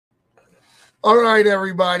All right,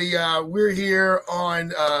 everybody. We're here on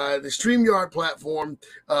the StreamYard platform.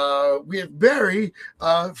 We have Barry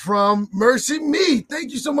from Mercy Me.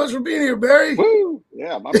 Thank you so much for being here, Barry. Woo!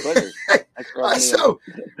 Yeah, my pleasure. Thanks for having me on. So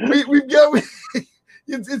we've got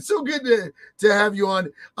it's so good to have you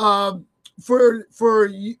on. For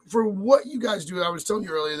what you guys do, I was telling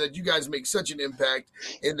you earlier that you guys make such an impact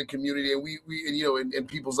in the community, and we and, in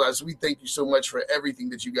people's lives. So we thank you so much for everything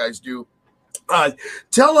that you guys do. Uh,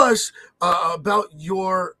 Tell us about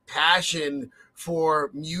your passion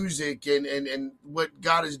for music and what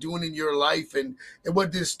God is doing in your life and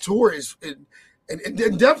what this tour is. And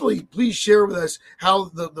definitely, please share with us how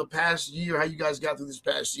the past year, how you guys got through this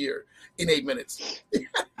past year in 8 minutes.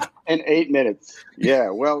 In 8 minutes. Yeah.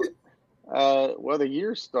 Well, the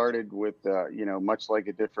year started with, much like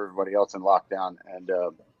it did for everybody else in lockdown, and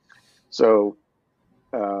so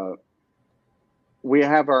uh, we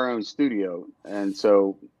have our own studio, and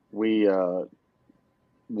so we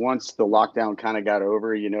once the lockdown kind of got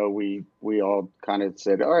over, we all kind of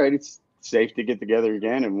said, all right, it's safe to get together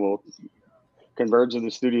again, and we'll converge in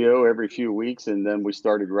the studio every few weeks, and then we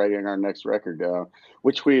started writing our next record,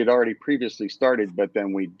 which we had already previously started, but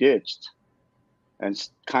then we ditched and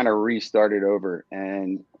kind of restarted over,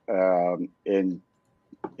 and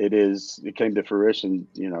it came to fruition,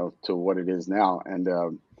 to what it is now,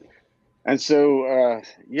 and so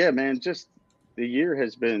yeah, man, just the year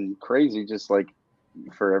has been crazy, just like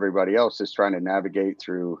for everybody else, just trying to navigate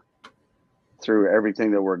through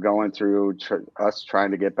everything that we're going through, us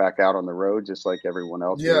trying to get back out on the road, just like everyone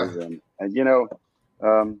else Yeah, is, and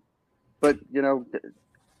um, but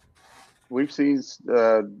we've seen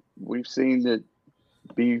uh, we've seen it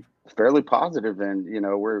be fairly positive, and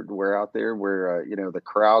we're out there, where the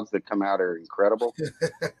crowds that come out are incredible,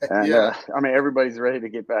 and yeah. I mean, everybody's ready to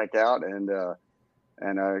get back out, and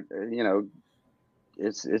you know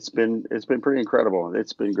it's been pretty incredible.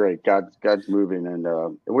 It's been great. God's moving, and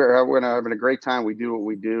we're having a great time. We do what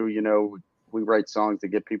we do. We write songs to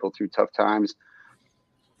get people through tough times,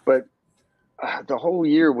 but the whole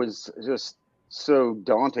year was just so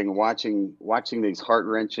daunting, watching these heart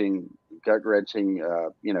wrenching, gut wrenching,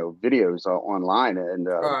 videos online,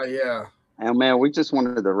 Yeah. and man, we just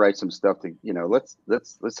wanted to write some stuff to,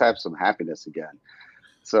 let's have some happiness again.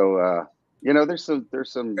 So there's some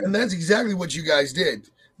And that's exactly what you guys did.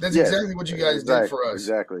 That's yes, exactly what you guys did exactly, for us.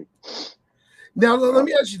 exactly. Now, let Uh,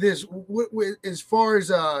 me ask you this: as far as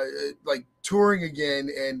like touring again,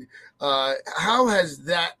 and how has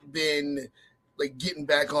that been, like getting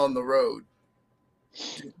back on the road?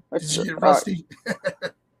 Did that's you get rusty?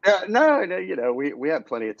 no, no, we had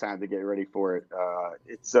plenty of time to get ready for it.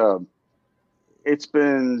 It's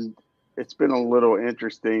been it's been a little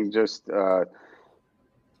interesting, just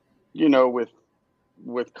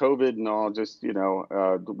with COVID and all. Just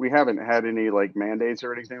we haven't had any like mandates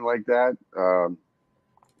or anything like that.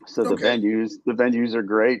 So Okay, the venues are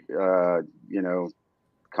great.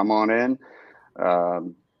 Come on in.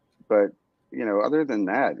 Um, but other than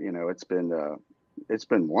that, it's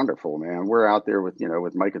been wonderful, man. We're out there with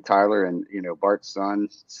Micah Tyler, and Bart's son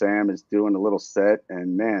Sam is doing a little set,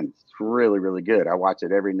 and man, it's really really good. I watch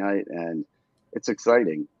it every night, and it's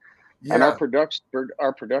exciting. And yeah.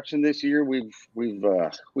 our production this year, we've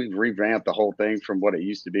revamped the whole thing from what it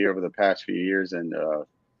used to be over the past few years, and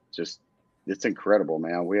just it's incredible,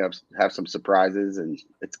 man. We have some surprises, and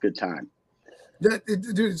it's a good time. Dude,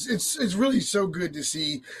 it's really so good to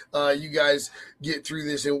see you guys get through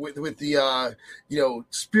this, and with the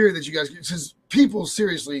spirit that you guys, because people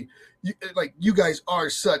seriously, like you guys are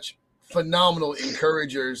such phenomenal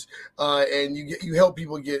encouragers, and you help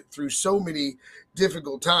people get through so many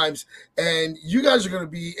difficult times, and you guys are going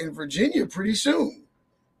to be in Virginia pretty soon.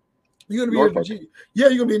 You're gonna be in Norfolk. Virginia. Yeah,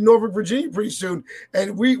 you're gonna be in Norfolk, Virginia pretty soon.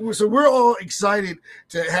 And we're all excited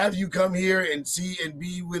to have you come here and see and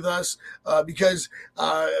be with us because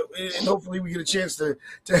and hopefully we get a chance to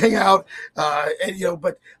hang out.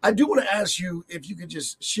 But I do want to ask you if you could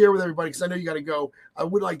just share with everybody, because I know you got to go. I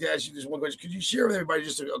would like to ask you this one question. Could you share with everybody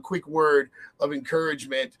just a quick word of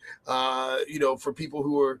encouragement? For people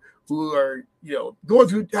who are going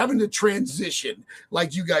through having to transition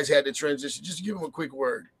like you guys had to transition. Just give them a quick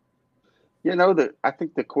word. I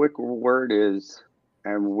think the quick word is,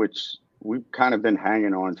 and which we've kind of been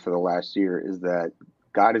hanging on for the last year, is that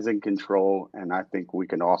God is in control, and I think we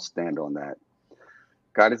can all stand on that.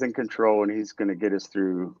 God is in control, and He's going to get us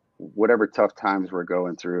through whatever tough times we're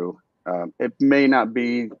going through. It may not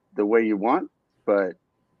be the way you want, but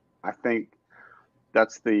I think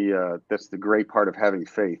that's the great part of having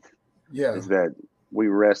faith, Yeah. is that we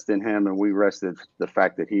rest in Him, and we rest in the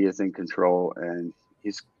fact that He is in control, and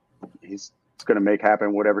He's going to make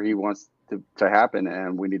happen whatever he wants to happen,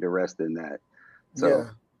 and we need to rest in that. So,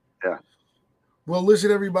 yeah. Well,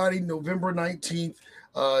 listen, everybody, November 19th,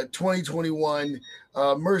 2021,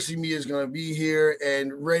 Mercy Me is going to be here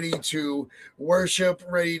and ready to worship,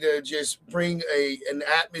 ready to just bring an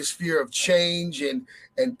atmosphere of change and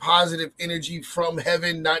positive energy from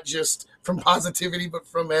heaven, not just from positivity, but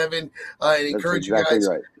from heaven, and encourage exactly you guys.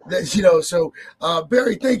 Right. That, so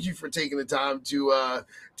Barry, thank you for taking the time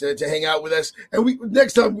to hang out with us. And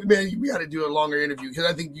next time, man, we got to do a longer interview because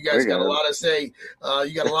I think you guys got a lot to say.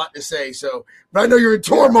 You got a lot to say. So, but I know you're in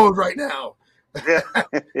tour mode right now. Yeah.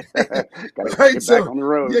 Gotta get back on the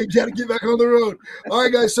road. Yeah, you got to get back on the road. All right,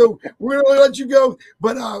 guys. So we're going to let you go,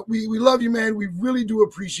 but we love you, man. We really do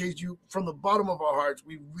appreciate you from the bottom of our hearts.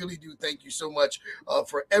 We really do thank you so much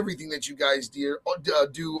for everything that you guys do,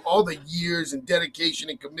 all the years and dedication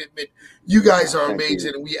and commitment. You guys are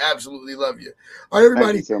amazing, and we absolutely love you. All right,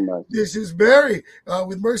 everybody. Thank you so much. This is Barry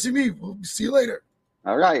with Mercy Me. We'll see you later.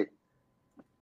 All right.